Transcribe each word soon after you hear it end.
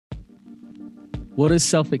What is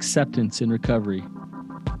self-acceptance in recovery?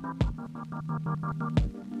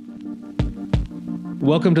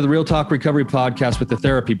 Welcome to the Real Talk Recovery Podcast with the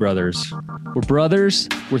Therapy Brothers. We're brothers,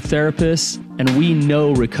 we're therapists, and we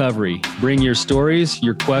know recovery. Bring your stories,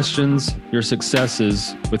 your questions, your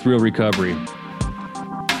successes with real recovery.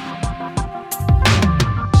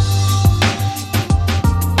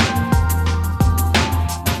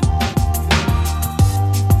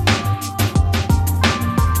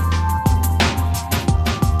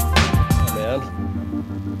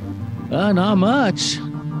 Not much.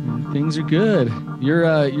 Things are good.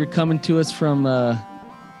 You're coming to us from the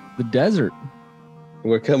desert.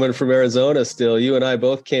 We're coming from Arizona still. You and I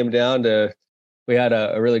both came down we had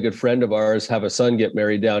a really good friend of ours have a son get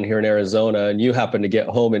married down here in Arizona, and you happened to get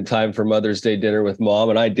home in time for Mother's Day dinner with Mom,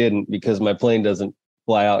 and I didn't because my plane doesn't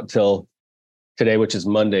fly out till today, which is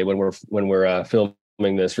Monday when we're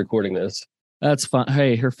filming this, recording this. That's fine.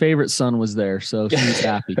 Hey, her favorite son was there, so she was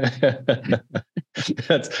happy.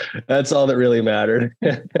 That's all that really mattered.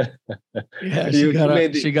 Yeah,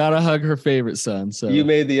 she got to hug her favorite son. So you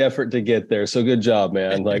made the effort to get there. So good job,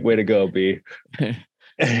 man. Like, way to go, B.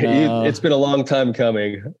 It's been a long time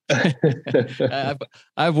coming.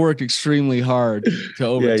 I've worked extremely hard to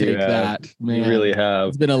overtake that. Man, you really have.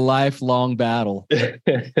 It's been a lifelong battle.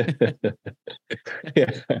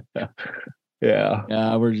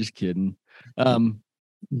 Yeah, we're just kidding.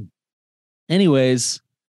 Anyways,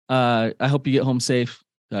 I hope you get home safe,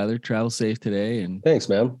 Tyler. Travel safe today. And thanks,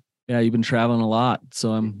 man. Yeah, you've been traveling a lot,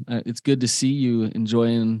 so it's good to see you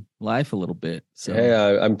enjoying life a little bit. So hey,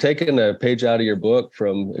 I'm taking a page out of your book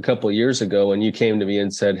from a couple of years ago when you came to me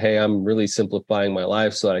and said, "Hey, I'm really simplifying my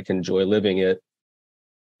life so that I can enjoy living it."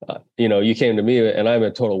 You came to me, and I'm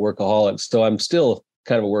a total workaholic, so I'm still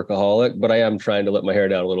kind of a workaholic, but I am trying to let my hair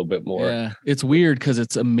down a little bit more. Yeah, it's weird because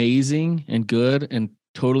it's amazing and good and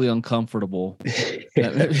totally uncomfortable.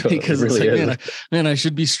 Because it really it's like, man, I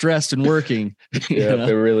should be stressed and working. Yeah,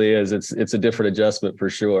 it really is. It's a different adjustment for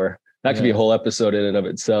sure. That could be a whole episode in and of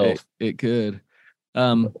itself. It could.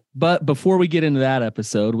 But before we get into that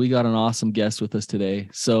episode, we got an awesome guest with us today.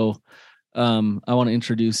 So I want to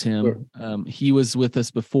introduce him. Sure. He was with us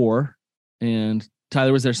before, and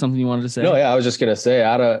Tyler, was there something you wanted to say? No, yeah, I was just going to say,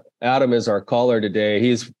 Adam is our caller today.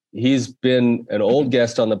 He's been an old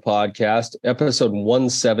guest on the podcast, episode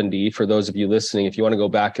 170. For those of you listening, if you want to go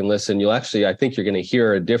back and listen, I think you're going to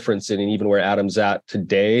hear a difference in even where Adam's at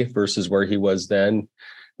today versus where he was then.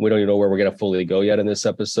 We don't even know where we're going to fully go yet in this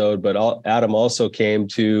episode, but Adam also came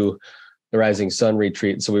to the Rising Sun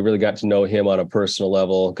Retreat. So we really got to know him on a personal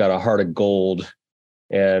level, got a heart of gold,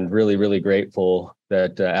 and really, really grateful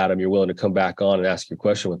that Adam, you're willing to come back on and ask your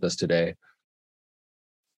question with us today.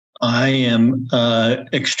 I am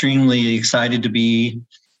extremely excited to be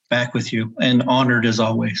back with you and honored as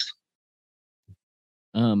always.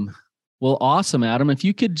 Well, awesome, Adam. If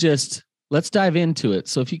you could let's dive into it.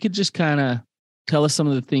 So if you could just kind of tell us some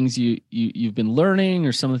of the things you've been learning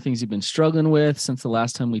or some of the things you've been struggling with since the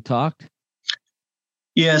last time we talked.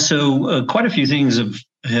 Yeah, so quite a few things have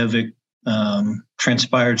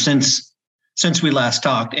transpired since we last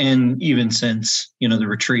talked, and even since the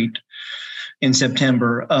retreat in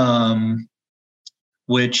September,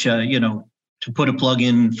 which to put a plug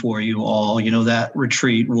in for you all, that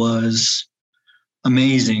retreat was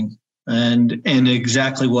amazing and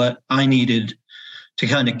exactly what I needed to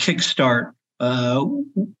kind of kickstart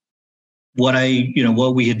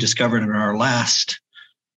what we had discovered in our last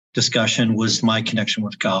discussion was my connection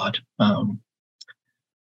with God.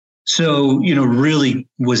 So, really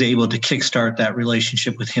was able to kickstart that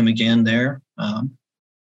relationship with him again there.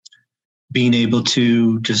 Being able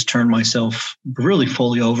to just turn myself really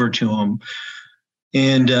fully over to him.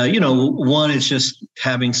 And, one is just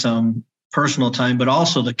having some personal time, but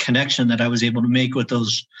also the connection that I was able to make with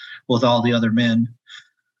all the other men.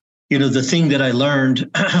 The thing that I learned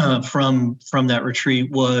from that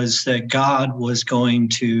retreat was that God was going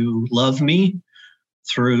to love me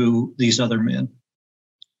through these other men.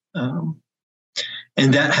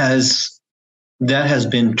 And that has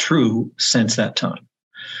been true since that time.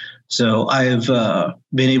 So I've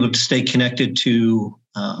been able to stay connected to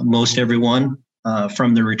most everyone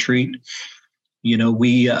from the retreat.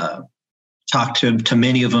 We talk to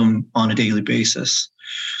many of them on a daily basis.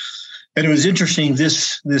 And it was interesting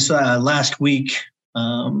this last week.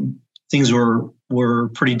 Things were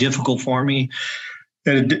pretty difficult for me.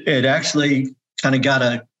 It actually kind of got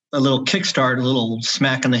a little kickstart, a little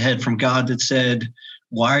smack in the head from God that said,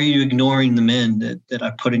 "Why are you ignoring the men that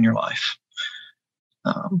I put in your life?"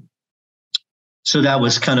 So that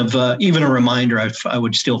was kind of even a reminder. I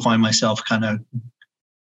would still find myself kind of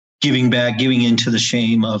giving into the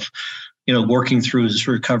shame of working through this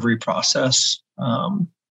recovery process, and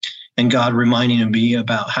God reminding me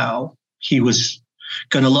about how He was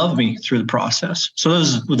going to love me through the process. So that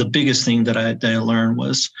was the biggest thing that I learned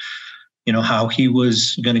was, how He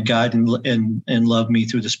was going to guide and love me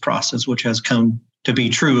through this process, which has come to be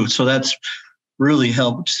true. So that's really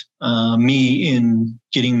helped me in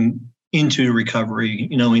getting into recovery,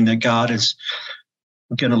 knowing that God is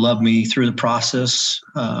going to love me through the process,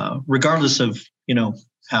 regardless of,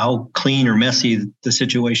 how clean or messy the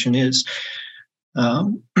situation is.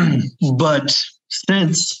 But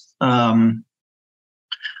since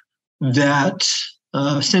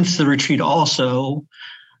since the retreat also,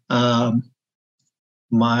 my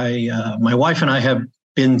wife and I have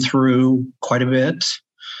been through quite a bit.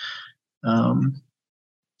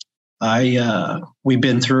 We've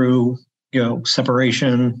been through,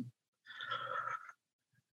 separation.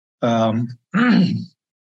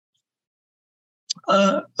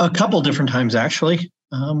 A couple different times actually.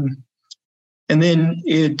 And then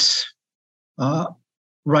it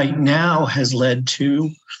right now has led to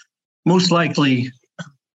most likely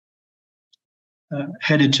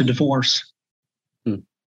headed to divorce.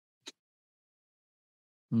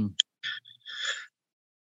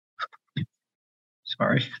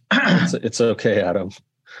 Sorry. It's okay, Adam.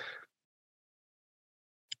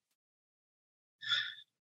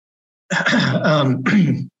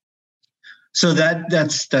 So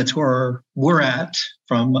that's where we're at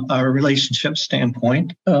from a relationship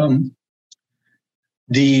standpoint. The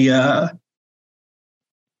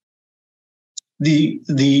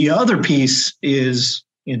other piece is,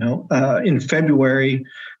 in February,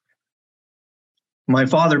 my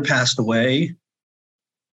father passed away.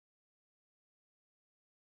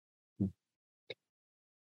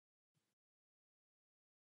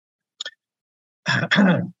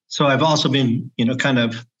 So I've also been, kind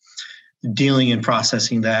of dealing and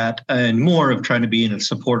processing that, and more of trying to be in a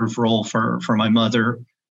supportive role for my mother.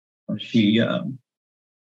 She,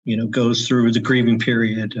 goes through the grieving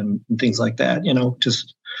period and things like that,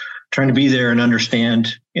 just trying to be there and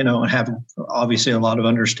understand, and have obviously a lot of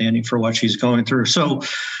understanding for what she's going through. So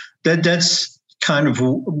that's kind of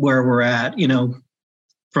where we're at,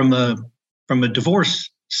 from a divorce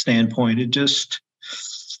standpoint.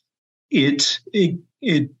 It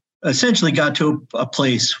essentially got to a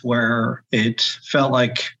place where it felt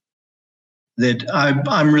like that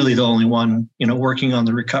I'm really the only one, working on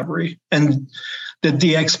the recovery, and that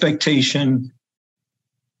the expectation,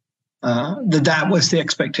 that was the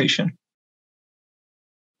expectation,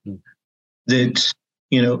 that,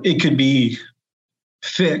 it could be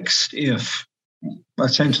fixed if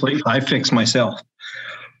essentially I fix myself.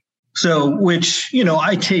 So, which,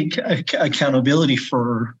 I take accountability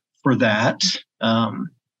for that.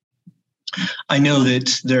 I know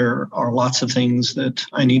that there are lots of things that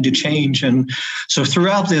I need to change. And so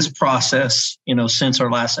throughout this process, since our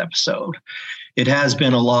last episode, it has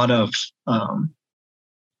been a lot of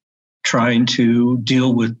trying to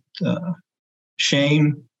deal with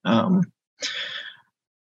shame,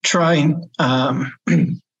 trying to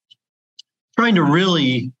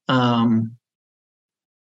really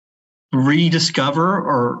rediscover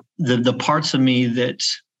or the parts of me that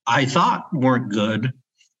I thought weren't good,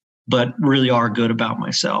 but really are good about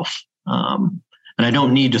myself. And I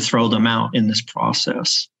don't need to throw them out in this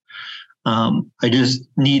process. I just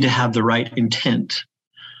need to have the right intent.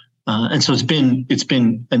 And so it's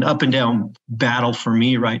been an up and down battle for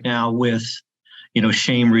me right now with,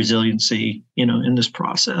 shame, resiliency, in this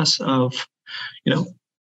process of,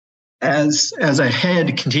 as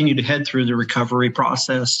I continue to head through the recovery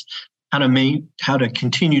process, how to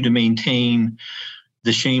continue to maintain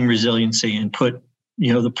the shame resiliency and put,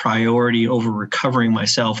 the priority over recovering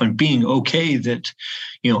myself and being okay that,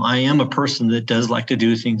 I am a person that does like to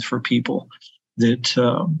do things for people, that,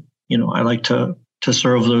 I like to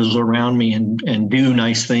serve those around me and do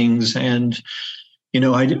nice things. And,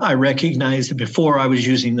 I recognize that before I was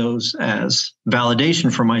using those as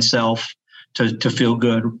validation for myself to feel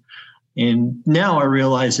good. And now I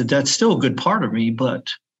realize that that's still a good part of me, but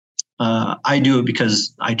I do it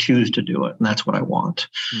because I choose to do it. And that's what I want.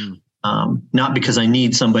 Not because I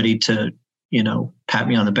need somebody to, pat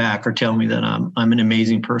me on the back or tell me that I'm an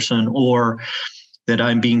amazing person, or that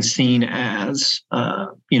I'm being seen as,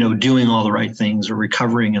 doing all the right things or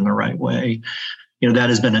recovering in the right way. That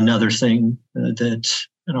has been another thing that,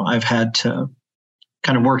 I've had to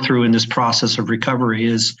kind of work through in this process of recovery,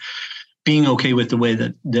 is being okay with the way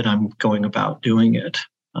that I'm going about doing it.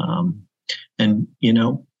 And,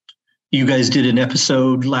 you guys did an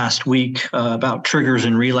episode last week about triggers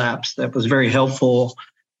and relapse that was very helpful,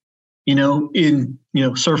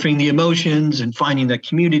 surfing the emotions and finding that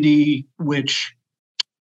community, which,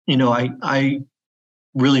 I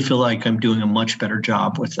really feel like I'm doing a much better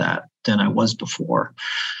job with that than I was before.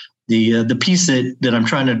 The piece that I'm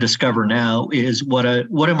trying to discover now is what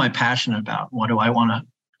am I passionate about? What do I want to,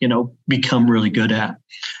 become really good at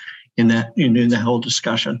in that whole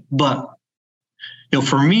discussion? But,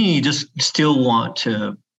 for me, just still want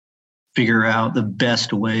to figure out the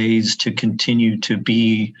best ways to continue to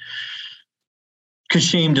be, because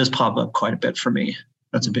shame does pop up quite a bit for me.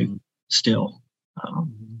 That's a big still.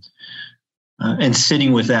 And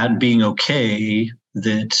sitting with that and being okay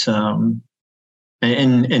that,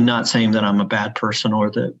 and not saying that I'm a bad person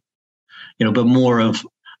or that, but more of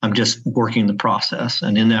I'm just working the process.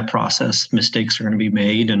 And in that process, mistakes are going to be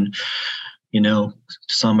made. And,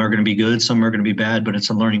 some are going to be good, some are going to be bad, but it's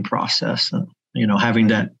a learning process. And, having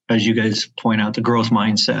that, as you guys point out, the growth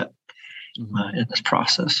mindset in this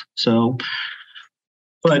process. So,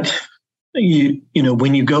 but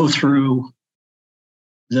when you go through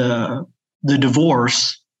the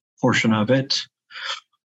divorce portion of it,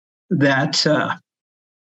 that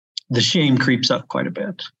the shame creeps up quite a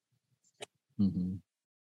bit. Mm-hmm.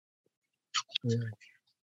 Yeah.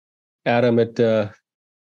 Adam, it's.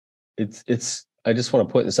 I just want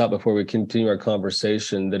to point this out before we continue our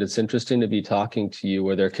conversation, that it's interesting to be talking to you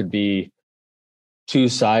where there could be two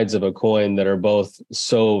sides of a coin that are both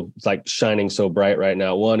so like shining so bright right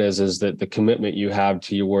now. One is that the commitment you have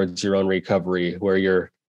towards your own recovery, where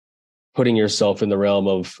you're putting yourself in the realm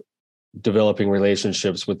of developing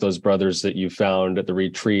relationships with those brothers that you found at the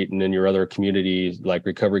retreat and in your other community, like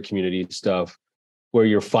recovery community stuff, where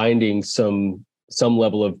you're finding some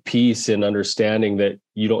level of peace and understanding that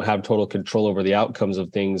you don't have total control over the outcomes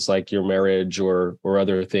of things like your marriage or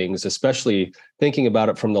other things, especially thinking about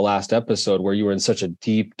it from the last episode where you were in such a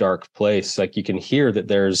deep, dark place. Like you can hear that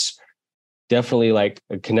there's definitely like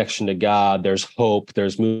a connection to God. There's hope,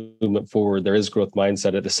 there's movement forward, there is growth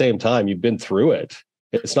mindset. At the same time, you've been through it.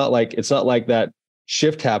 It's not like that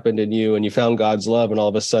shift happened in you and you found God's love and all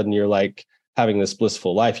of a sudden you're like having this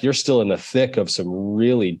blissful life. You're still in the thick of some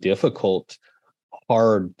really difficult,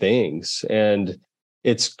 hard things. And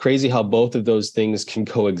it's crazy how both of those things can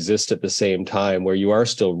coexist at the same time, where you are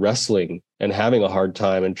still wrestling and having a hard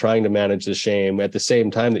time and trying to manage the shame at the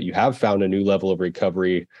same time that you have found a new level of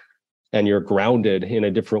recovery and you're grounded in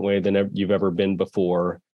a different way than you've ever been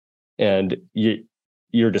before. And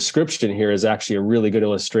your description here is actually a really good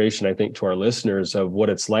illustration, I think, to our listeners of what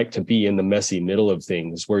it's like to be in the messy middle of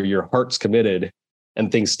things, where your heart's committed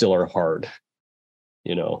and things still are hard,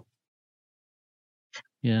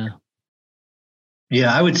 Yeah.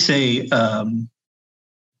 Yeah, I would say that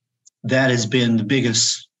has been the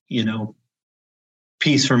biggest,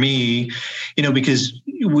 piece for me, because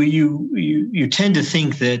you tend to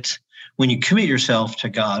think that when you commit yourself to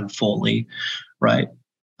God fully, right?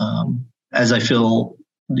 As I feel,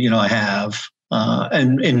 I have,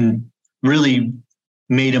 and really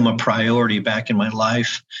made him a priority back in my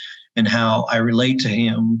life and how I relate to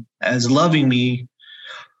him as loving me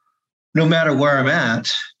no matter where I'm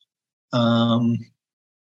at.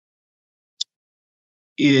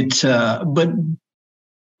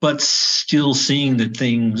 But still seeing that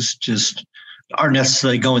things just aren't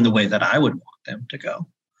necessarily going the way that I would want them to go.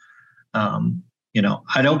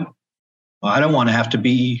 I don't want to have to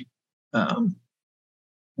be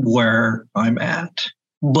where I'm at,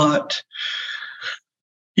 but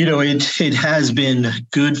it has been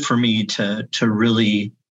good for me to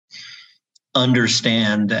really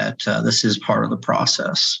understand that this is part of the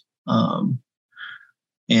process.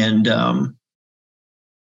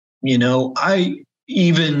 I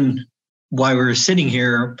even while we were sitting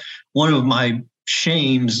here, one of my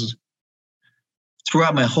shames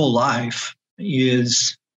throughout my whole life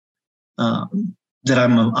is that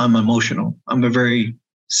I'm emotional. I'm a very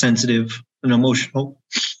sensitive and emotional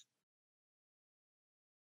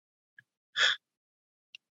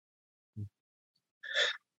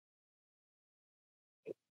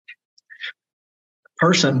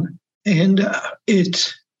person, and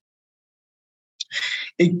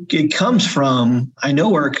it comes from, I know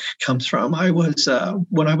where it comes from. I was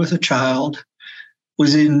when I was a child,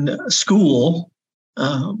 was in school,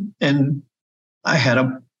 and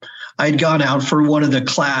I'd gone out for one of the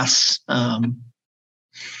class,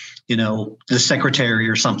 the secretary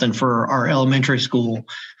or something for our elementary school.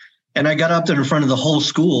 And I got up there in front of the whole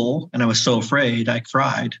school, and I was so afraid I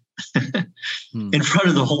cried in front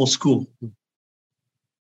of the whole school.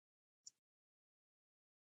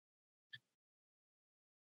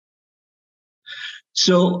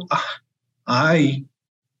 So I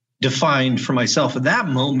defined for myself at that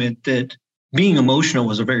moment that being emotional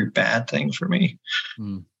was a very bad thing for me.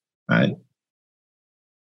 Right.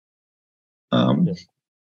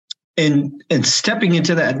 And stepping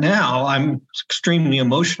into that now, I'm extremely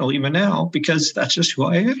emotional even now because that's just who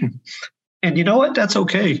I am. And you know what? That's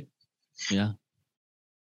okay. Yeah.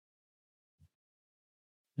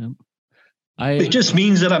 Yep. It just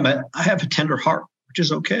means that I have a tender heart, which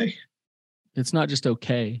is okay. It's not just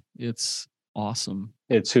okay. It's awesome.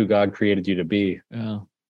 It's who God created you to be. Yeah.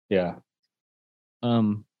 Yeah.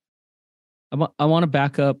 I want to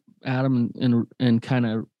back up, Adam, and kind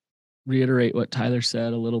of reiterate what Tyler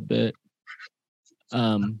said a little bit.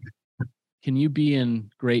 Can you be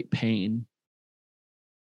in great pain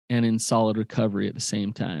and in solid recovery at the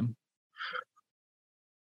same time?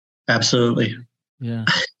 Absolutely. Yeah.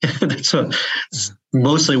 That's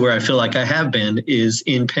mostly where I feel like I have been, is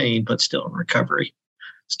in pain, but still in recovery,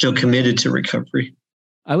 still committed to recovery.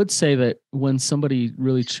 I would say that when somebody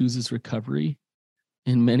really chooses recovery,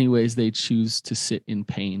 in many ways, they choose to sit in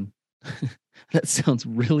pain. That sounds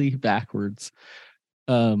really backwards.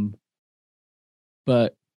 But,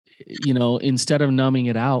 instead of numbing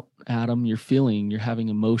it out, Adam, you're having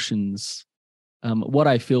emotions. What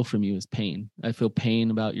I feel from you is pain. I feel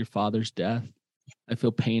pain about your father's death. I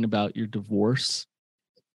feel pain about your divorce.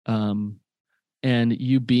 And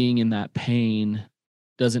you being in that pain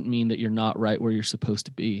doesn't mean that you're not right where you're supposed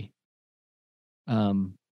to be.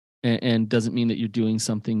 And doesn't mean that you're doing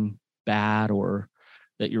something bad or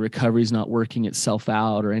that your recovery is not working itself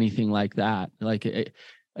out or anything like that. Like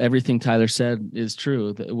everything Tyler said is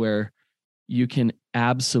true, that where you can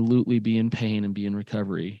absolutely be in pain and be in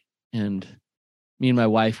recovery. And me and my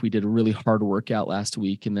wife, we did a really hard workout last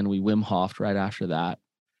week, and then we Wim Hofed right after that.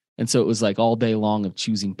 And so it was like all day long of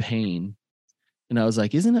choosing pain. And I was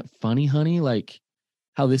like, isn't it funny, honey? Like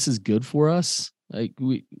how this is good for us? Like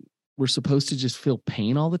we're supposed to just feel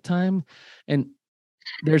pain all the time. And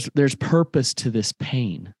there's purpose to this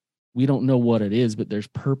pain. We don't know what it is, but there's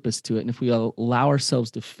purpose to it. And if we allow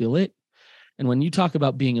ourselves to feel it, and when you talk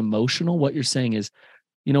about being emotional, what you're saying is,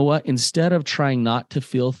 you know what, instead of trying not to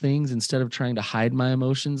feel things, instead of trying to hide my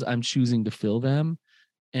emotions, I'm choosing to feel them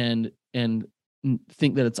and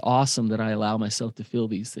think that it's awesome that I allow myself to feel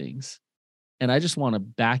these things. And I just want to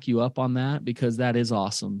back you up on that, because that is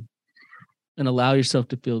awesome. And allow yourself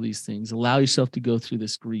to feel these things. Allow yourself to go through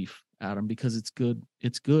this grief, Adam, because it's good.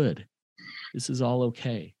 It's good. This is all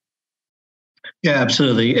okay. Yeah,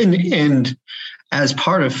 absolutely. And as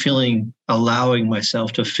part of allowing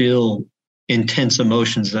myself to feel intense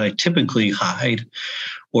emotions that I typically hide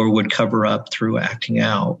or would cover up through acting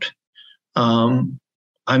out, I'm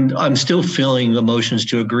still feeling emotions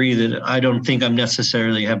to a degree that I don't think I'm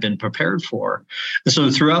necessarily have been prepared for. And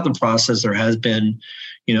so throughout the process, there has been,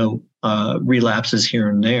 relapses here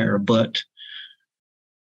and there, but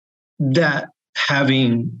that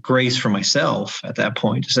having grace for myself at that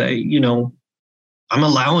point to say, I'm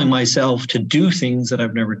allowing myself to do things that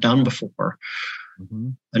I've never done before.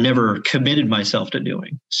 Mm-hmm. I never committed myself to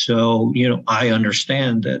doing. So, I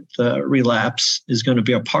understand that the relapse is going to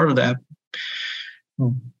be a part of that.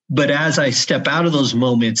 But as I step out of those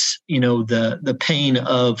moments, the pain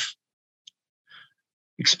of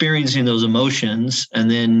experiencing those emotions and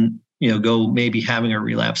then, go maybe having a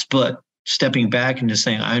relapse, but stepping back and just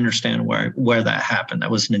saying, I understand where that happened. That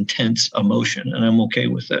was an intense emotion and I'm okay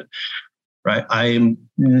with it. Right. I am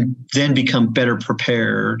then become better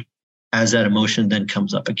prepared as that emotion then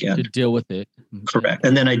comes up again. To deal with it. Correct.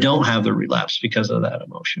 And then I don't have the relapse because of that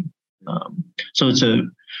emotion. So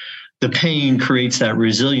the pain creates that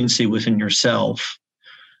resiliency within yourself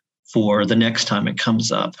for the next time it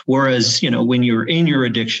comes up. Whereas, when you're in your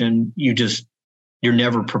addiction, you're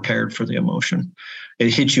never prepared for the emotion.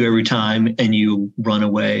 It hits you every time and you run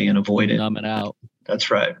away and avoid it. Numb it out. That's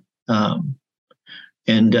right. So,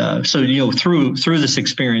 through this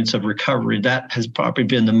experience of recovery, that has probably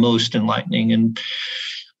been the most enlightening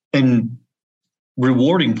and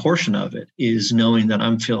rewarding portion of it, is knowing that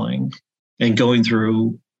I'm feeling and going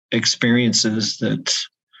through experiences that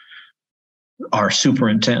are super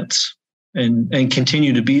intense and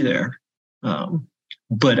continue to be there.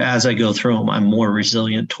 But as I go through them, I'm more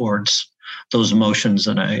resilient towards those emotions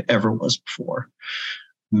than I ever was before.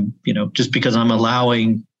 Just because I'm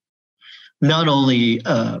allowing not only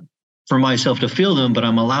for myself to feel them, but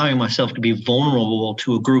I'm allowing myself to be vulnerable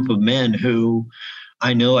to a group of men who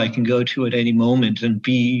I know I can go to at any moment and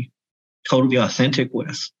be totally authentic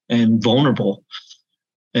with and vulnerable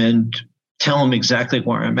and tell them exactly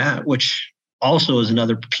where I'm at, which also is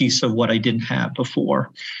another piece of what I didn't have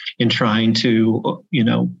before in trying to,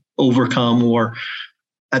 overcome or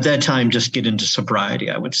at that time, just get into sobriety,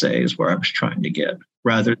 I would say, is where I was trying to get,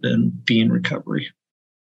 rather than be in recovery.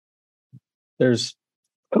 There's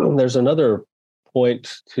another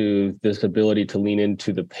point to this ability to lean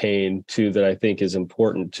into the pain too that I think is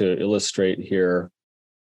important to illustrate here,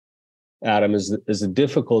 Adam, is as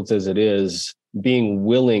difficult as it is, being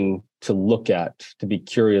willing to look at, to be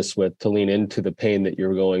curious with, to lean into the pain that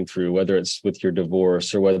you're going through, whether it's with your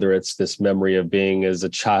divorce or whether it's this memory of being as a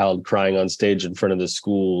child crying on stage in front of the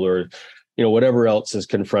school, or whatever else is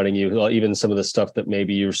confronting you, even some of the stuff that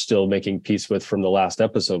maybe you're still making peace with from the last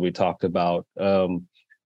episode we talked about,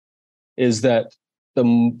 is that the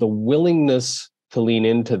willingness to lean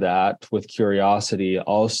into that with curiosity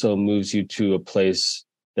also moves you to a place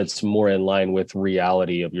that's more in line with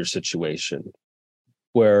reality of your situation.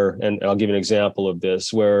 Where, and I'll give you an example of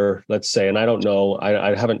this, where let's say, and I don't know,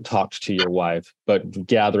 I haven't talked to your wife, but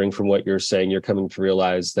gathering from what you're saying, you're coming to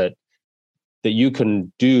realize that you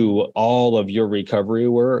can do all of your recovery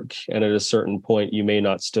work, and at a certain point, you may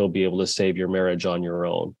not still be able to save your marriage on your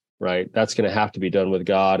own, right? That's going to have to be done with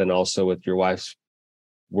God and also with your wife's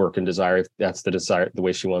work and desire, if that's the desire, the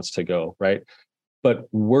way she wants to go, right? But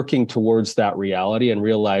working towards that reality and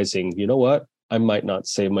realizing, you know what? I might not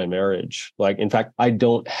save my marriage. Like, in fact, I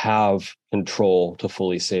don't have control to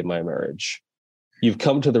fully save my marriage. You've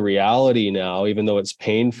come to the reality now, even though it's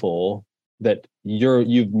painful, that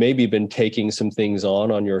you've maybe been taking some things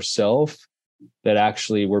on yourself that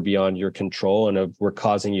actually were beyond your control and were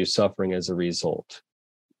causing you suffering as a result,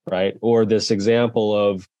 right? Or this example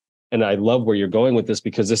of, and I love where you're going with this,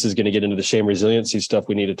 because this is going to get into the shame resiliency stuff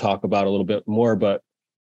we need to talk about a little bit more, but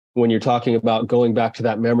when you're talking about going back to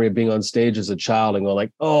that memory of being on stage as a child and going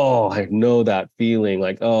like, oh, I know that feeling,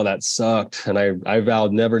 like, oh, that sucked. And I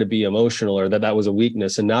vowed never to be emotional, or that was a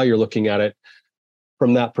weakness. And now you're looking at it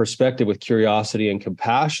from that perspective with curiosity and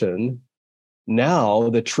compassion. Now,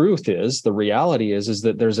 the truth is, the reality is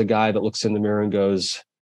that there's a guy that looks in the mirror and goes,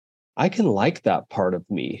 I can like that part of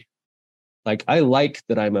me. Like, I like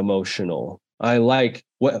that I'm emotional. I like,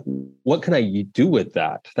 what can I do with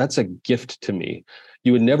that? That's a gift to me.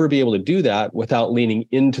 You would never be able to do that without leaning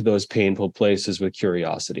into those painful places with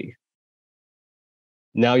curiosity.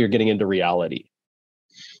 Now you're getting into reality.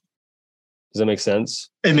 Does that make sense?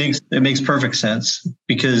 It makes perfect sense,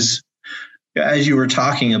 because as you were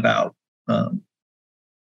talking about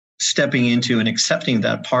stepping into and accepting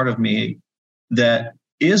that part of me that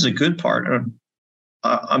is a good part.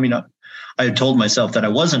 I had told myself that I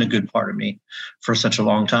wasn't a good part of me for such a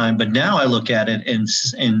long time, but now I look at it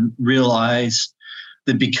and realize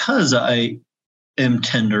that because I am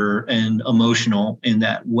tender and emotional in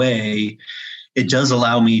that way, it does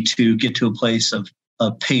allow me to get to a place of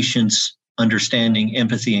patience, understanding,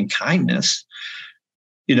 empathy, and kindness,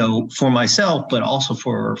 for myself, but also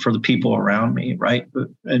for the people around me, right?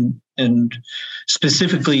 And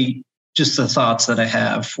specifically, just the thoughts that I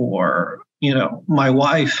have for, my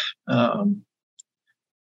wife, and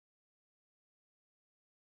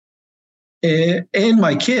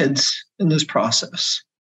my kids in this process.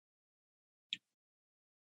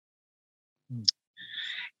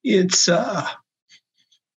 It's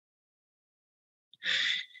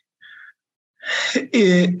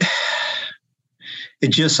it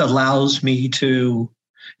just allows me to,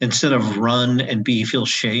 instead of run and feel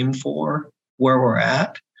shame for where we're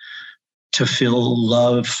at, to feel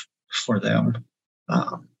love for them,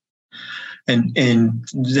 and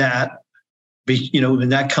that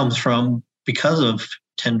and that comes from because of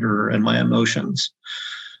tender and my emotions,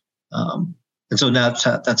 and so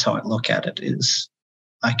that's how I look at it. Is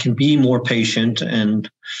I can be more patient and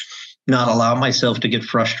not allow myself to get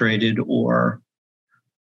frustrated or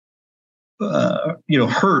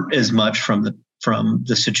hurt as much from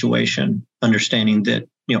the situation, understanding that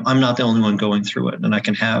I'm not the only one going through it, and I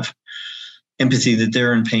can have empathy that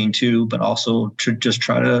they're in pain too, but also to just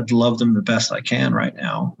try to love them the best I can right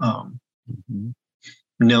now,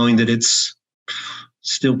 knowing that it's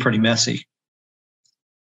still pretty messy.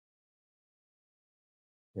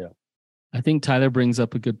 Yeah, I think Tyler brings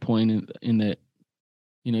up a good point in that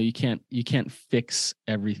you can't fix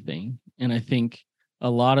everything, and I think a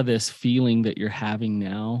lot of this feeling that you're having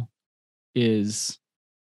now is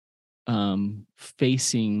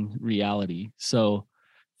facing reality. So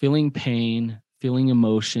feeling pain, feeling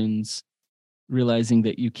emotions, realizing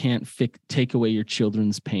that you can't take away your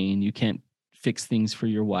children's pain. You can't fix things for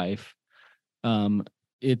your wife.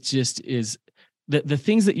 It just is the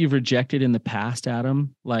things that you've rejected in the past,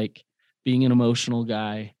 Adam, like being an emotional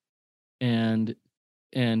guy and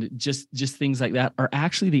just things like that, are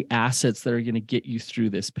actually the assets that are going to get you through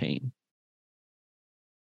this pain.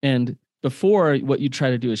 And Before, what you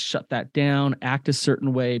try to do is shut that down, act a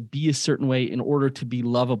certain way, be a certain way in order to be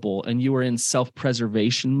lovable. And you were in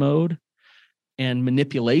self-preservation mode and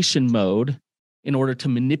manipulation mode in order to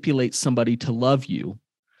manipulate somebody to love you.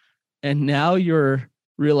 And now you're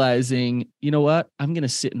realizing, you know what? I'm going to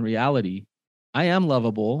sit in reality. I am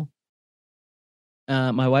lovable.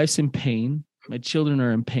 My wife's in pain. My children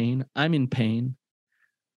are in pain. I'm in pain.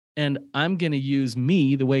 And I'm going to use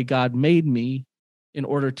me the way God made me in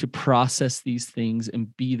order to process these things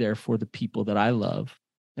and be there for the people that I love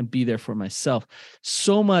and be there for myself.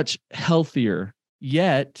 So much healthier,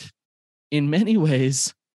 yet in many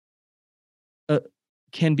ways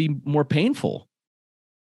can be more painful.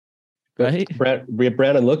 Right?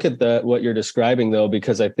 Brandon, look at what you're describing, though,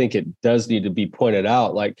 because I think it does need to be pointed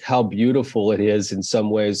out, like how beautiful it is in some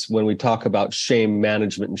ways when we talk about shame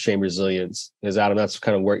management and shame resilience. Because Adam, that's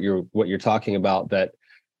kind of what you're talking about, that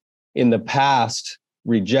in the past,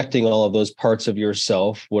 rejecting all of those parts of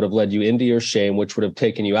yourself would have led you into your shame, which would have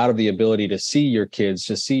taken you out of the ability to see your kids,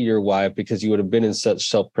 to see your wife, because you would have been in such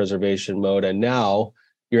self-preservation mode. And now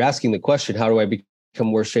you're asking the question, how do I become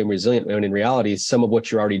more shame resilient? And in reality, some of what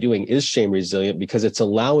you're already doing is shame resilient, because it's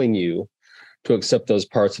allowing you to accept those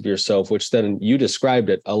parts of yourself, which then you described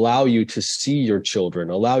it, allow you to see your children,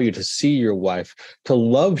 allow you to see your wife, to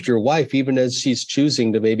love your wife, even as she's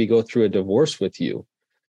choosing to maybe go through a divorce with you.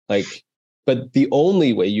 But the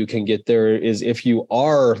only way you can get there is if you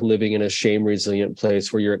are living in a shame resilient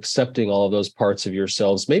place where you're accepting all of those parts of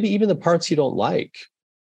yourselves, maybe even the parts you don't like,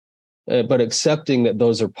 but accepting that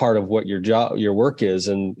those are part of what your work is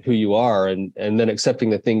and who you are, and then accepting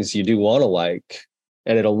the things you do want to like.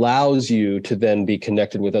 And it allows you to then be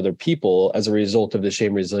connected with other people as a result of the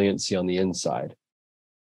shame resiliency on the inside.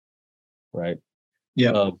 Right.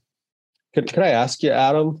 Yeah. Could I ask you,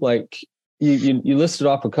 Adam, you listed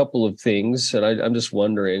off a couple of things, and I'm just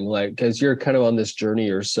wondering, as you're kind of on this journey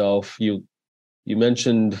yourself, you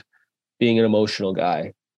mentioned being an emotional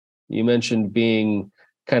guy. You mentioned being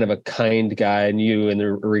kind of a kind guy, and you in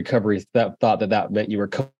the recovery thought that meant you were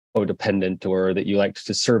codependent, or that you liked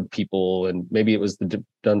to serve people, and maybe it was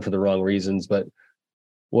done for the wrong reasons. But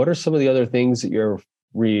what are some of the other things that you're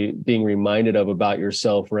being reminded of about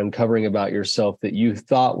yourself, or uncovering about yourself, that you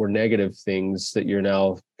thought were negative things that you're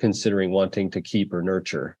now considering wanting to keep or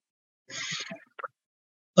nurture?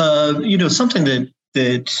 Something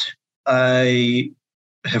that I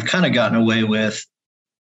have kind of gotten away with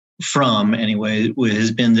from anyway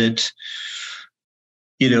has been that,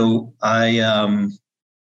 I'm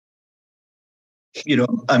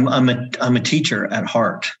a teacher at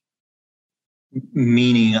heart,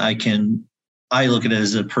 meaning I look at it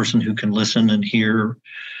as a person who can listen and hear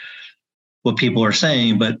what people are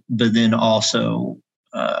saying, but then also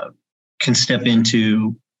can step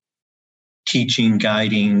into teaching,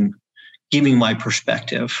 guiding, giving my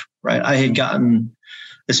perspective, right? I had gotten,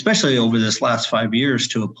 especially over this last 5 years,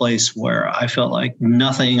 to a place where I felt like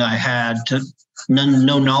nothing I had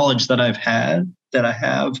no knowledge that I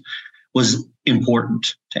have was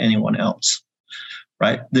important to anyone else.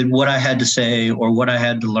 Right? That what I had to say, or what I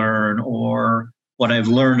had to learn, or what I've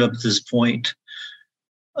learned up to this point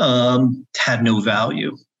had no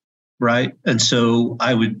value. Right? And so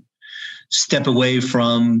I would step away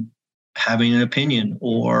from having an opinion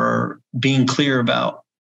or being clear about,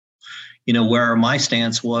 where my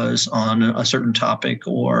stance was on a certain topic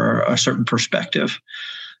or a certain perspective,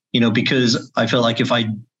 because I felt like if I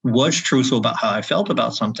was truthful about how I felt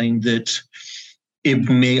about something, that it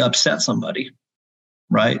may upset somebody.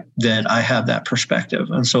 Right, that I have that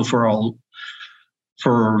perspective, and so for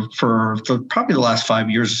probably the last 5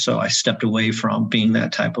 years or so, I stepped away from being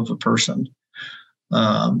that type of a person,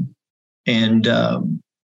 because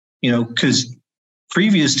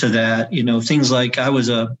previous to that, things like I was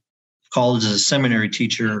a college as a seminary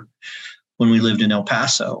teacher when we lived in El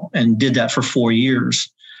Paso, and did that for 4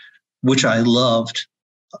 years, which I loved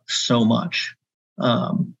so much,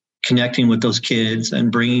 connecting with those kids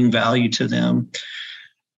and bringing value to them.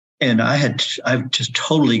 And I've just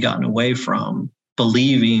totally gotten away from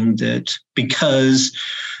believing that because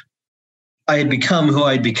I had become who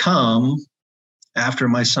I'd become after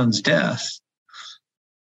my son's death,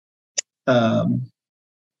 and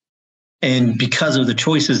because of the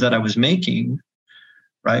choices that I was making,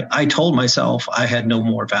 right, I told myself I had no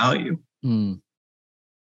more value.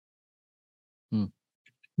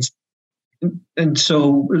 And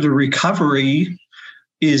so the recovery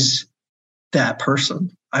is that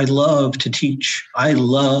person. I love to teach. I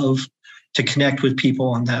love to connect with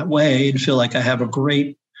people in that way and feel like I have a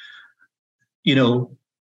great,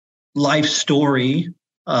 life story,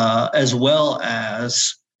 as well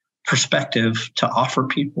as perspective to offer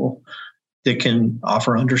people. that can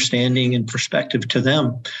offer understanding and perspective to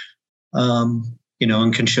them,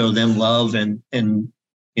 and can show them love and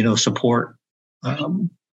support.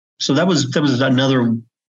 So that was another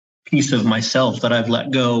piece of myself that I've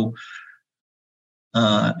let go,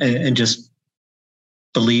 and just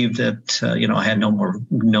believe that I had no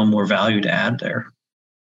more value to add there.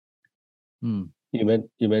 You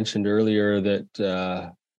mentioned earlier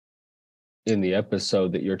that in the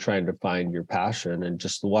episode that you're trying to find your passion, and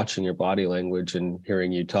just watching your body language and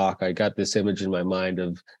hearing you talk, I got this image in my mind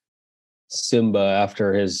of Simba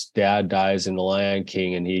after his dad dies in The Lion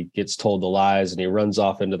King, and he gets told the lies and he runs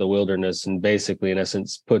off into the wilderness and basically, in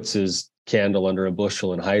essence, puts his candle under a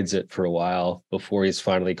bushel and hides it for a while before he's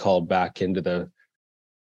finally called back into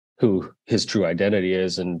who his true identity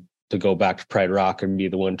is, and to go back to Pride Rock and be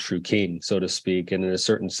the one true king, so to speak. And in a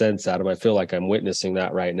certain sense, Adam, I feel like I'm witnessing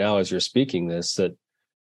that right now as you're speaking this, that,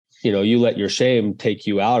 you let your shame take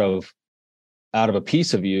you out of a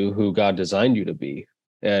piece of you who God designed you to be.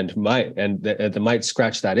 And that might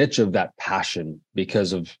scratch that itch of that passion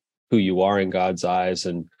because of who you are in God's eyes.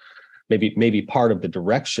 And maybe part of the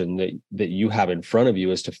direction that you have in front of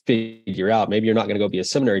you is to figure out, maybe you're not going to go be a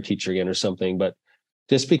seminary teacher again or something, but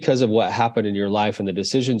just because of what happened in your life and the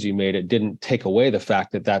decisions you made, it didn't take away the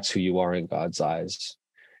fact that that's who you are in God's eyes.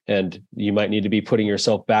 And you might need to be putting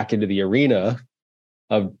yourself back into the arena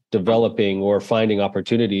of developing or finding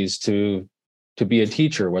opportunities to be a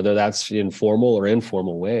teacher, whether that's in formal or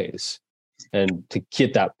informal ways, and to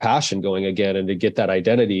get that passion going again, and to get that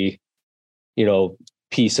identity,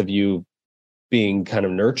 piece of you being kind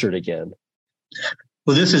of nurtured again.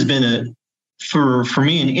 Well, this has been for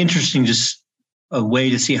me, an interesting, just a way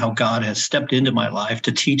to see how God has stepped into my life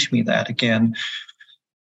to teach me that again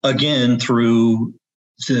through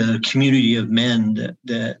the community of men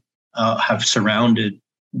that have surrounded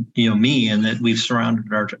me, and that we've surrounded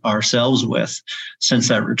ourselves with since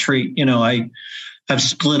that retreat. I have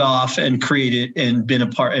split off and created and been a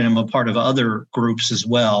part, and I'm a part of other groups as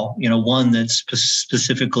well. One that's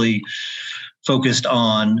specifically focused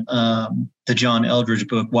on the John Eldredge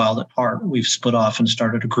book, Wild at Heart. We've split off and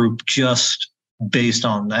started a group just based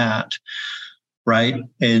on that. Right.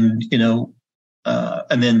 And,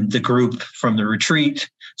 and then the group from the retreat.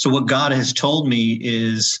 So what God has told me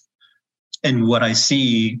is, and what I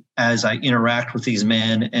see as I interact with these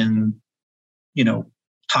men and,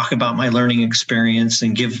 talk about my learning experience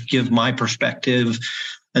and give my perspective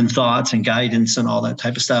and thoughts and guidance and all that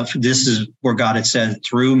type of stuff. This is where God had said,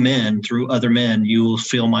 through other men, you will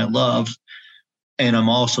feel my love. And I'm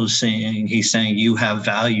also saying, he's saying you have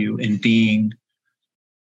value in being,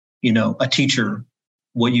 a teacher.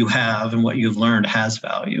 What you have and what you've learned has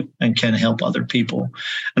value and can help other people.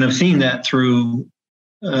 And I've seen that through,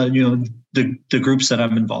 the groups that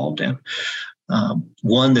I'm involved in.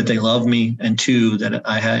 One, that they love me, and two, that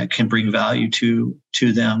I can bring value to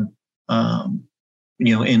them, and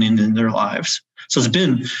in their lives. So it's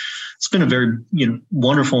been a very,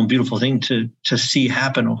 wonderful and beautiful thing to see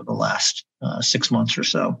happen over the last 6 months or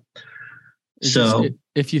so.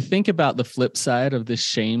 If you think about the flip side of this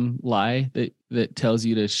shame lie that tells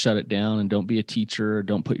you to shut it down and don't be a teacher, or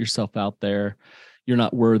don't put yourself out there, you're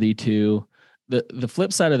not worthy to. The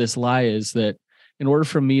flip side of this lie is that in order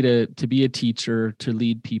for me to be a teacher, to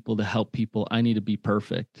lead people, to help people, I need to be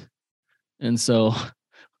perfect. And so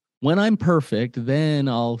when I'm perfect, then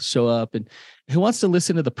I'll show up. And who wants to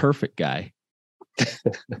listen to the perfect guy?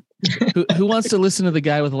 who wants to listen to the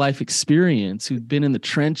guy with life experience, who's been in the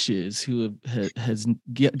trenches, who has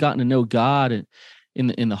gotten to know God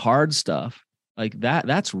in the hard stuff like that?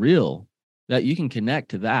 That's real. That you can connect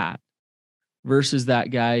to that, versus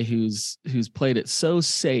that guy who's played it so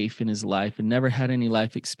safe in his life and never had any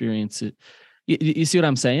life experience. You see what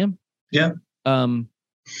I'm saying? Yeah.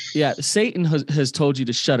 Yeah. Satan has told you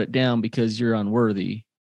to shut it down because you're unworthy.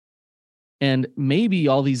 And maybe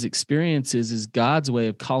all these experiences is God's way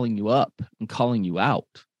of calling you up and calling you out,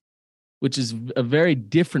 which is a very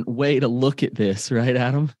different way to look at this, right,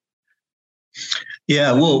 Adam?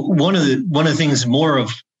 Yeah. Well, one of the things more of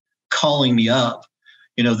calling me up,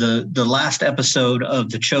 the last episode of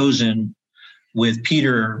The Chosen with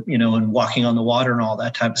Peter, and walking on the water and all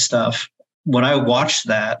that type of stuff. When I watched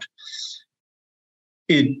that,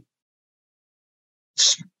 at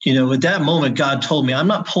that moment, God told me, I'm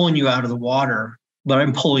not pulling you out of the water, but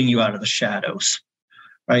I'm pulling you out of the shadows,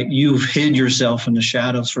 right? You've hid yourself in the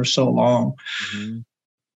shadows for so long,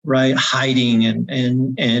 right? Hiding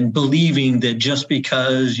and believing that just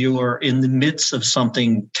because you're in the midst of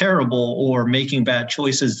something terrible or making bad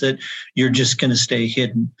choices, that you're just going to stay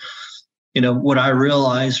hidden. What I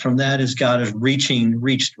realized from that is God has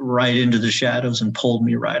reached right into the shadows and pulled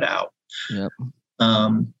me right out. Yep.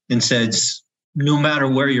 And says, no matter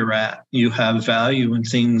where you're at, you have value and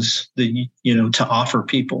things that, to offer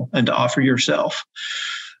people and to offer yourself.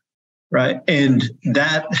 Right. And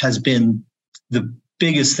that has been the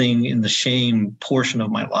biggest thing in the shame portion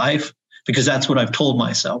of my life, because that's what I've told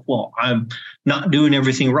myself. Well, I'm not doing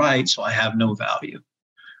everything right, so I have no value.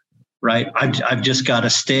 Right. I've just got to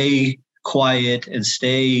stay quiet and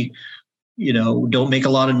stay, don't make a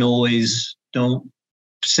lot of noise. Don't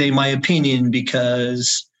say my opinion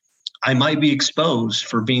because I might be exposed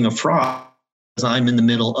for being a fraud because I'm in the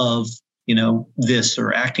middle of, this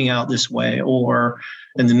or acting out this way or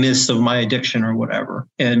in the midst of my addiction or whatever.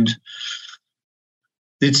 And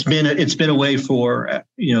it's been a way for,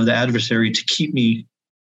 the adversary to keep me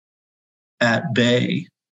at bay.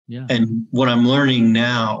 Yeah. And what I'm learning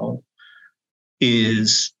now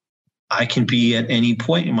is I can be at any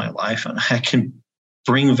point in my life and I can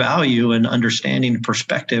bring value and understanding and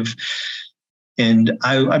perspective. And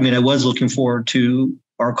I was looking forward to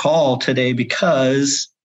our call today because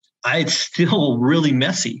it's still really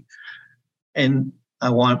messy. And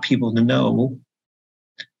I want people to know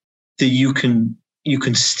that you can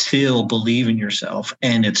still believe in yourself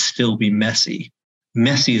and it still be messy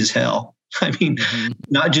as hell. I mean,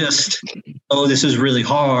 not just, oh, this is really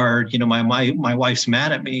hard. My wife's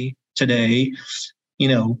mad at me today.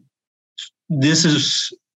 This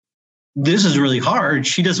is really hard.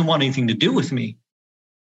 She doesn't want anything to do with me.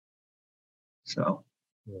 So.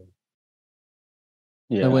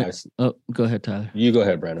 Yeah. Go ahead, Tyler. You go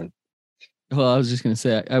ahead, Brandon. Well, I was just going to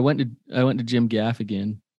say, I went to Jim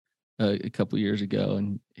Gaffigan a couple years ago,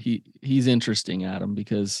 and he's interesting, Adam,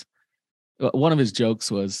 because one of his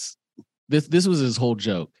jokes was this was his whole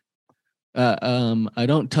joke. I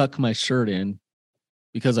don't tuck my shirt in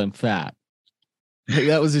because I'm fat.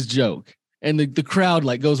 That was his joke. And the crowd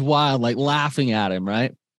goes wild, laughing at him.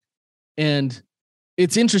 Right. And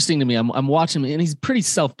it's interesting to me. I'm watching him and he's pretty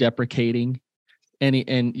self-deprecating and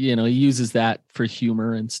he uses that for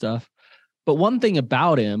humor and stuff. But one thing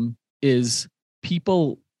about him is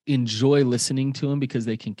people enjoy listening to him because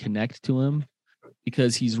they can connect to him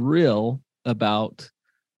because he's real about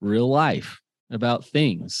real life, about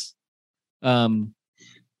things. And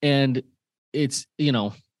it's,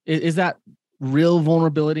 is that real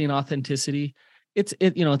vulnerability and authenticity? It's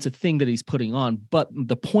a thing that he's putting on. But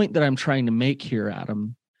the point that I'm trying to make here,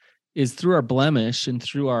 Adam, is through our blemish and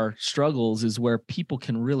through our struggles is where people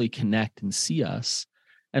can really connect and see us.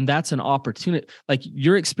 And that's an opportunity. Like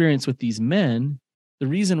your experience with these men, the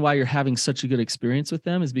reason why you're having such a good experience with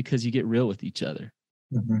them is because you get real with each other.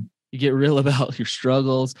 Mm-hmm. You get real about your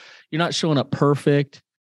struggles. You're not showing up perfect.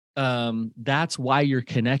 That's why you're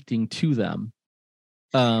connecting to them.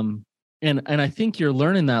 And I think you're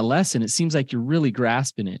learning that lesson. It seems like you're really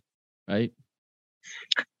grasping it, right?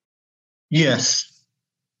 Yes.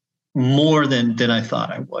 More than I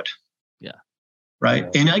thought I would. Yeah. Right.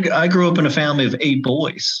 And I grew up in a family of 8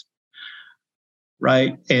 boys.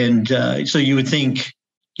 Right. And so you would think,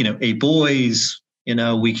 8 boys,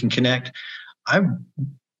 we can connect. I've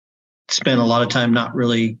spent a lot of time not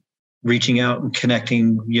really reaching out and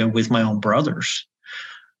connecting, with my own brothers.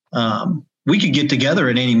 We could get together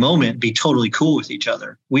at any moment, be totally cool with each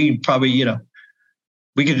other. We probably,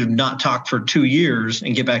 we could not talk for 2 years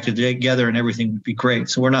and get back together and everything would be great.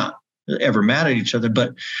 So we're not ever mad at each other.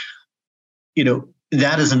 But,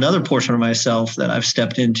 that is another portion of myself that I've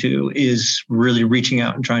stepped into is really reaching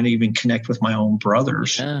out and trying to even connect with my own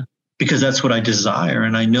brothers because that's what I desire.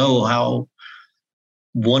 And I know how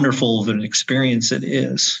wonderful of an experience it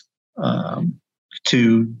is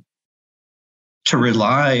to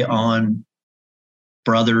rely on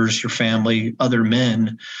brothers, your family, other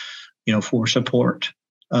men, for support.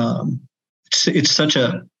 It's such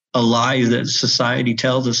a lie that society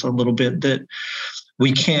tells us a little bit that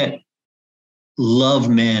we can't love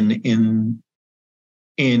men in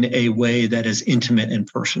a way that is intimate and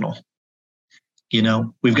personal.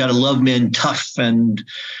 We've got to love men tough and,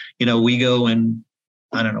 we go and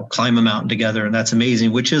climb a mountain together and that's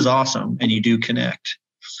amazing, which is awesome. And you do connect,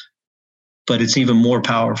 but it's even more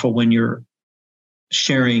powerful when you're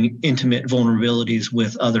sharing intimate vulnerabilities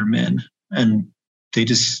with other men and they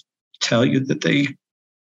just tell you that they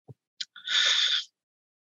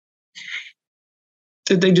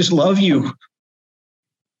just love you.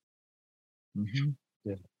 Mm-hmm.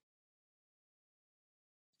 Yeah.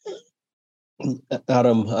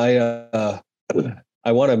 Adam, I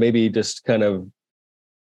want to maybe just kind of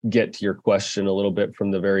get to your question a little bit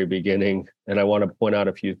from the very beginning. And I want to point out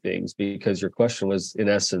a few things because your question was, in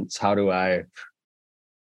essence, how do I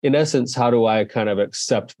kind of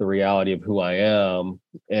accept the reality of who I am?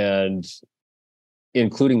 And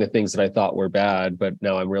including the things that I thought were bad, but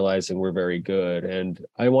now I'm realizing we're very good. And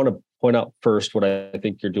I want to point out first what I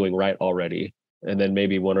think you're doing right already, and then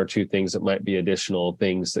maybe one or two things that might be additional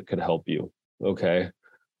things that could help you. Okay.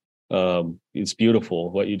 It's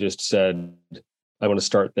beautiful what you just said. I want to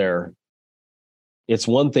start there. It's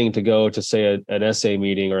one thing to go to, say, an SA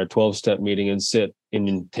meeting or a 12-step meeting and sit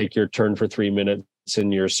and take your turn for 3 minutes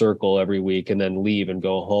in your circle every week and then leave and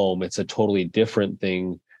go home. It's a totally different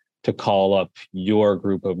thing to call up your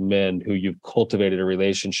group of men who you've cultivated a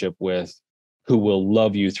relationship with, who will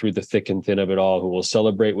love you through the thick and thin of it all, who will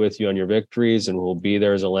celebrate with you on your victories and will be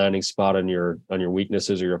there as a landing spot on your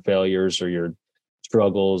weaknesses or your failures or your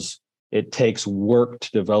struggles. It takes work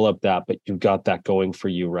to develop that, but you've got that going for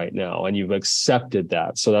you right now, and you've accepted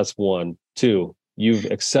that. So that's one. Two, you've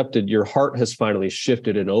accepted, your heart has finally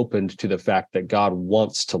shifted and opened to the fact that God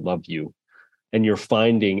wants to love you. And you're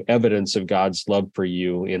finding evidence of God's love for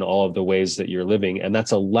you in all of the ways that you're living. And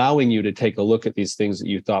that's allowing you to take a look at these things that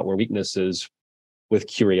you thought were weaknesses with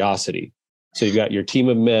curiosity. So you've got your team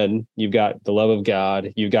of men, you've got the love of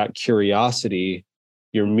God, you've got curiosity.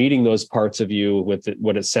 You're meeting those parts of you with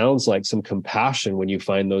what it sounds like some compassion when you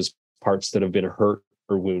find those parts that have been hurt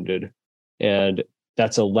or wounded. And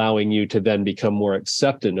that's allowing you to then become more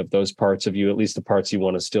acceptant of those parts of you, at least the parts you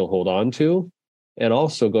want to still hold on to, and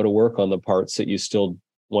also go to work on the parts that you still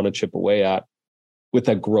want to chip away at with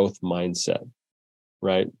a growth mindset,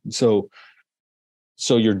 right? So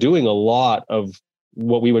you're doing a lot of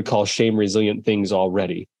what we would call shame resilient things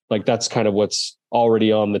already. Like that's kind of what's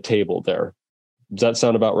already on the table there. Does that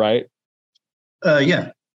sound about right?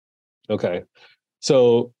 Yeah. Okay.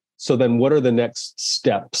 So then what are the next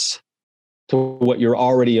steps to what you're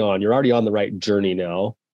already on? You're already on the right journey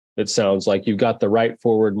now. It sounds like you've got the right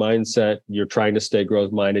forward mindset. You're trying to stay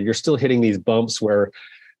growth minded. You're still hitting these bumps where,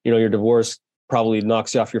 your divorce probably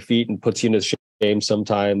knocks you off your feet and puts you into shame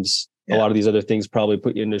sometimes. Yeah. A lot of these other things probably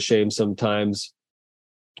put you into shame sometimes.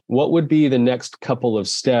 What would be the next couple of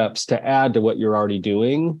steps to add to what you're already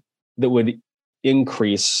doing that would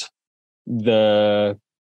increase the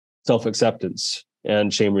self-acceptance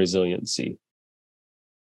and shame resiliency?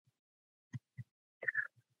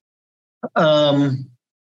 I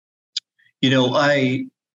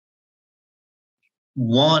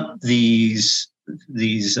want these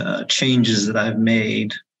changes that I've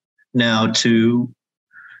made now to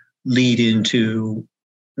lead into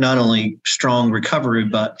not only strong recovery,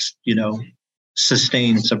 but,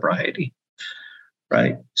 sustained sobriety.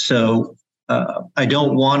 Right. So I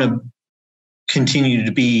don't want to continue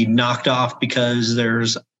to be knocked off because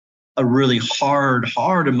there's a really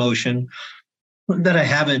hard emotion that I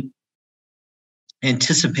haven't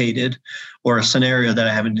anticipated, or a scenario that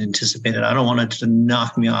I haven't anticipated. I don't want it to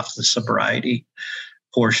knock me off the sobriety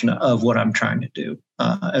portion of what I'm trying to do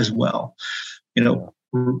as well.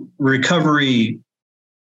 Recovery,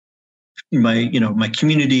 my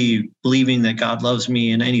community believing that God loves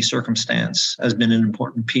me in any circumstance has been an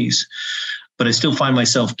important piece, but I still find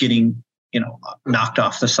myself getting, knocked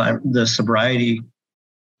off the sobriety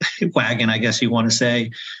wagon, I guess you want to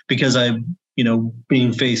say, because I'm,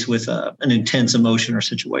 being faced with an intense emotion or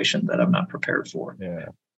situation that I'm not prepared for. Yeah.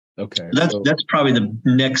 Okay. That's probably the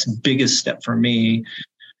next biggest step for me.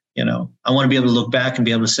 I want to be able to look back and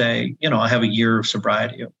be able to say, I have a year of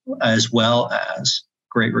sobriety as well as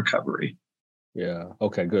great recovery. Yeah.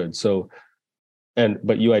 Okay, good.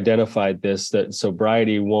 But you identified this, that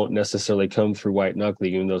sobriety won't necessarily come through white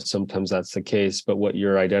knuckling, even though sometimes that's the case. But what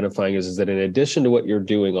you're identifying is that in addition to what you're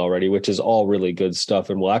doing already, which is all really good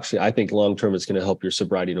stuff, and will actually, I think long-term it's going to help your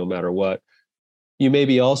sobriety no matter what, you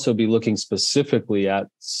maybe also be looking specifically at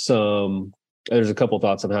there's a couple of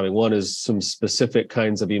thoughts I'm having. One is some specific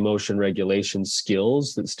kinds of emotion regulation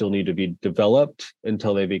skills that still need to be developed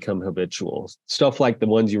until they become habitual. Stuff like the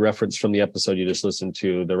ones you referenced from the episode you just listened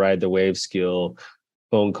to, the ride the wave skill,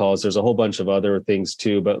 phone calls. There's a whole bunch of other things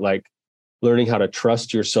too, but like learning how to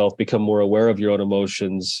trust yourself, become more aware of your own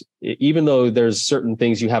emotions. Even though there's certain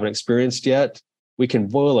things you haven't experienced yet, we can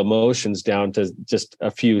boil emotions down to just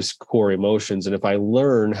a few core emotions. And if I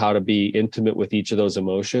learn how to be intimate with each of those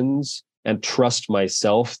emotions and trust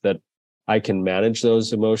myself that I can manage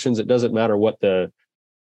those emotions, it doesn't matter what the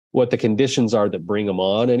conditions are that bring them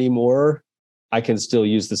on anymore. I can still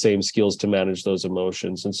use the same skills to manage those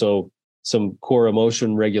emotions. And so some core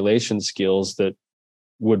emotion regulation skills that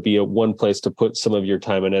would be one place to put some of your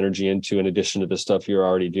time and energy into, in addition to the stuff you're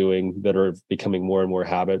already doing that are becoming more and more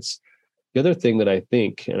habits. The other thing that I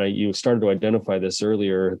think, and you started to identify this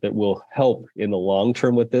earlier, that will help in the long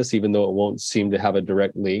term with this, even though it won't seem to have a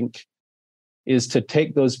direct link, is to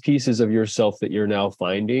take those pieces of yourself that you're now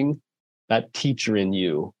finding, that teacher in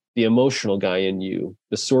you, the emotional guy in you,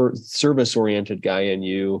 the service-oriented guy in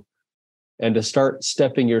you, and to start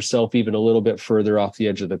stepping yourself even a little bit further off the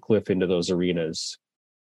edge of the cliff into those arenas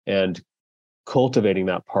and cultivating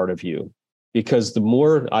that part of you. Because the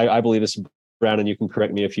more, I believe this, Brandon, you can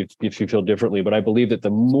correct me if you feel differently, but I believe that the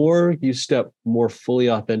more you step more fully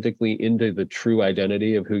authentically into the true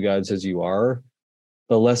identity of who God says you are,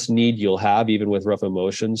 the less need you'll have, even with rough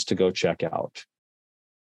emotions, to go check out.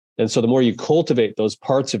 And so the more you cultivate those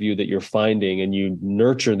parts of you that you're finding and you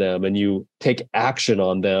nurture them and you take action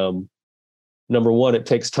on them, number one, it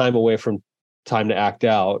takes time away from time to act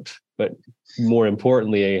out, but more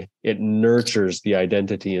importantly, it nurtures the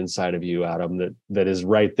identity inside of you, Adam, that is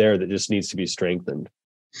right there, that just needs to be strengthened.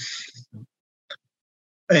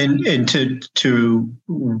 And to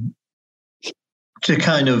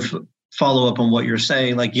kind of follow up on what you're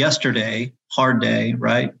saying, like yesterday, hard day,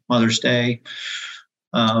 right? Mother's Day.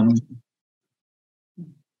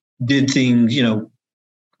 Did things,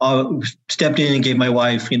 stepped in and gave my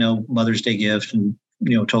wife, Mother's Day gift and,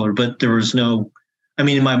 told her, but there was no,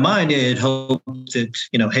 in my mind, I had hoped that,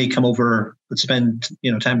 hey, come over, let's spend,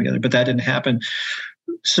 time together, but that didn't happen.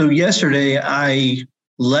 So yesterday I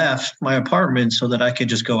left my apartment so that I could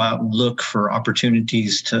just go out and look for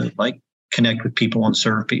opportunities to connect with people and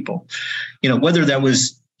serve people, whether that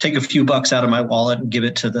was take a few bucks out of my wallet and give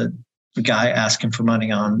it to the guy asking for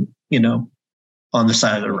money on the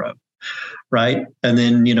side of the road. Right. And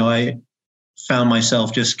then, I found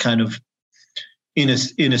myself just kind of in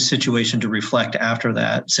a situation to reflect after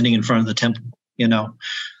that, sitting in front of the temple,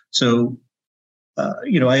 So,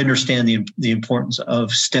 I understand the importance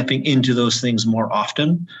of stepping into those things more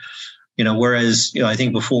often, whereas, I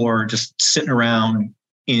think before just sitting around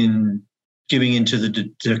in giving into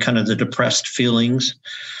the kind of the depressed feelings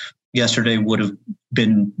yesterday would have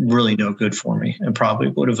been really no good for me and probably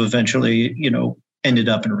would have eventually, ended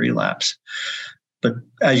up in relapse. But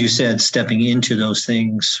as you said, stepping into those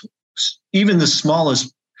things, even the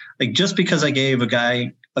smallest, just because I gave a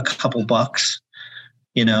guy a couple bucks,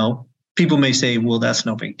 people may say, well, that's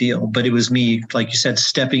no big deal. But it was me, like you said,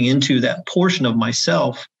 stepping into that portion of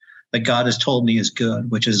myself that God has told me is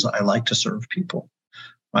good, which is I like to serve people.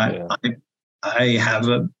 Right? Yeah. I have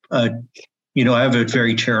I have a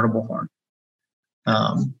very charitable heart,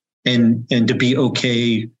 and to be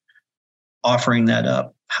okay offering that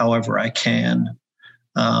up however I can.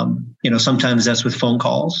 Sometimes that's with phone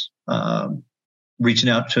calls, reaching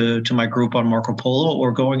out to my group on Marco Polo,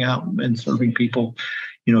 or going out and serving people,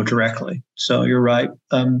 directly. So you're right.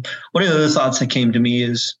 One of the other thoughts that came to me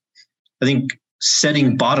is, I think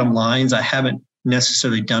setting bottom lines, I haven't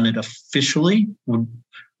necessarily done it officially.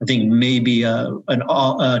 I think maybe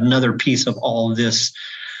another piece of all of this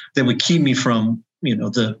that would keep me from,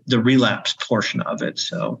 the relapse portion of it.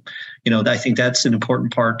 So, I think that's an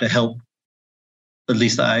important part to help, at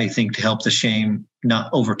least I think, to help the shame not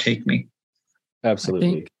overtake me.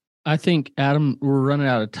 Absolutely. I think, Adam, we're running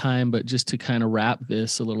out of time, but just to kind of wrap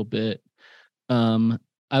this a little bit,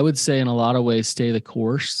 I would say in a lot of ways, stay the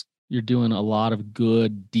course. You're doing a lot of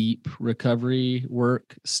good, deep recovery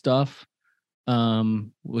work stuff.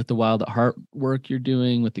 With the Wild at Heart work you're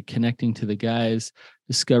doing, with the connecting to the guys,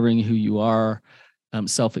 discovering who you are,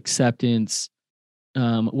 self-acceptance.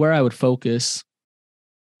 Where I would focus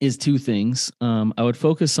is two things. I would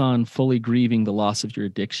focus on fully grieving the loss of your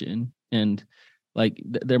addiction. And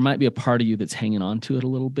there might be a part of you that's hanging on to it a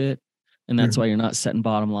little bit. And that's why you're not setting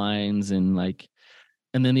bottom lines. And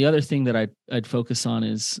then the other thing that I'd focus on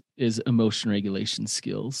is emotion regulation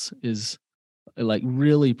skills, is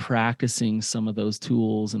really practicing some of those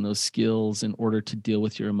tools and those skills in order to deal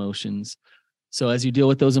with your emotions. So as you deal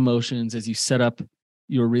with those emotions, as you set up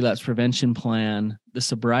your relapse prevention plan, the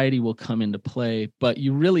sobriety will come into play, but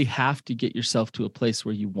you really have to get yourself to a place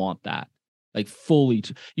where you want that, fully.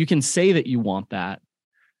 You can say that you want that,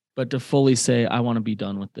 but to fully say, I want to be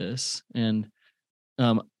done with this. And,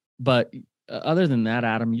 but other than that,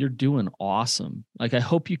 Adam, you're doing awesome. I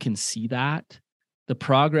hope you can see that. The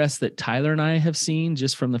progress that Tyler and I have seen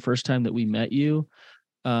just from the first time that we met you,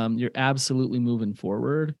 you're absolutely moving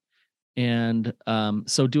forward. And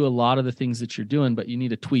so do a lot of the things that you're doing, but you need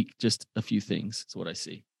to tweak just a few things. That's what I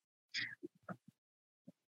see.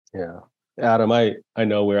 Yeah. Adam, I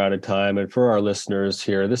know we're out of time. And for our listeners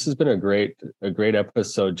here, this has been a great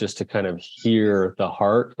episode just to kind of hear the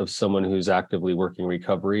heart of someone who's actively working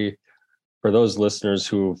recovery. For those listeners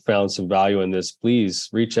who found some value in this, please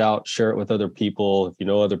reach out, share it with other people. If you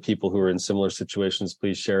know other people who are in similar situations,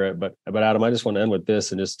 please share it. But Adam, I just want to end with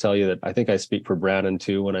this and just tell you that I think I speak for Brandon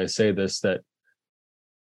too when I say this, that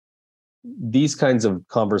these kinds of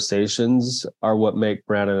conversations are what make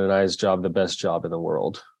Brandon and I's job the best job in the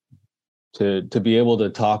world. to be able to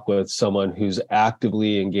talk with someone who's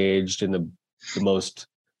actively engaged in the most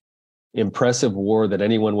impressive war that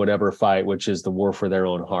anyone would ever fight, which is the war for their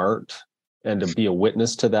own heart, and to be a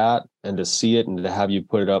witness to that and to see it and to have you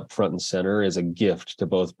put it up front and center is a gift to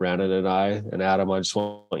both Brandon and I. And Adam, I just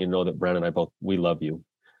want you to know that Brandon and I we love you, and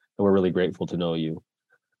we're really grateful to know you.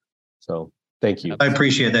 So thank you. I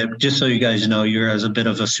appreciate that. Just so you guys know, you're as a bit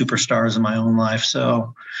of a superstars in my own life.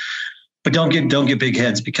 So, but don't get big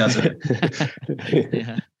heads because of it.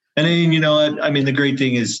 Yeah. And then, you know what? I mean, the great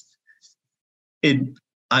thing is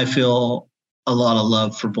I feel a lot of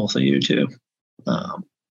love for both of you too.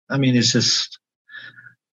 I mean, it's just,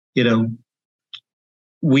 you know,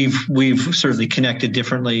 we've certainly connected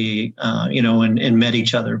differently, you know, and met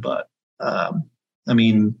each other, but I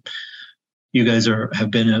mean, you guys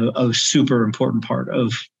have been a super important part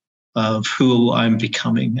of who I'm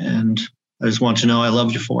becoming, and I just want you to know I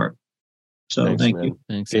love you for it. So Thanks, thank man. you.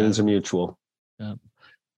 Thanks. Feelings are mutual. Yeah.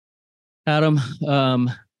 Adam,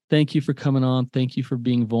 thank you for coming on. Thank you for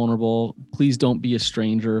being vulnerable. Please don't be a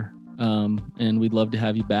stranger. And we'd love to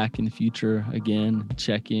have you back in the future again,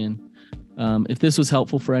 check in. If this was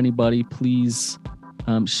helpful for anybody, please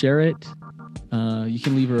share it. You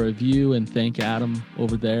can leave a review and thank Adam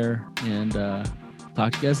over there, and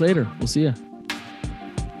talk to you guys later. We'll see you.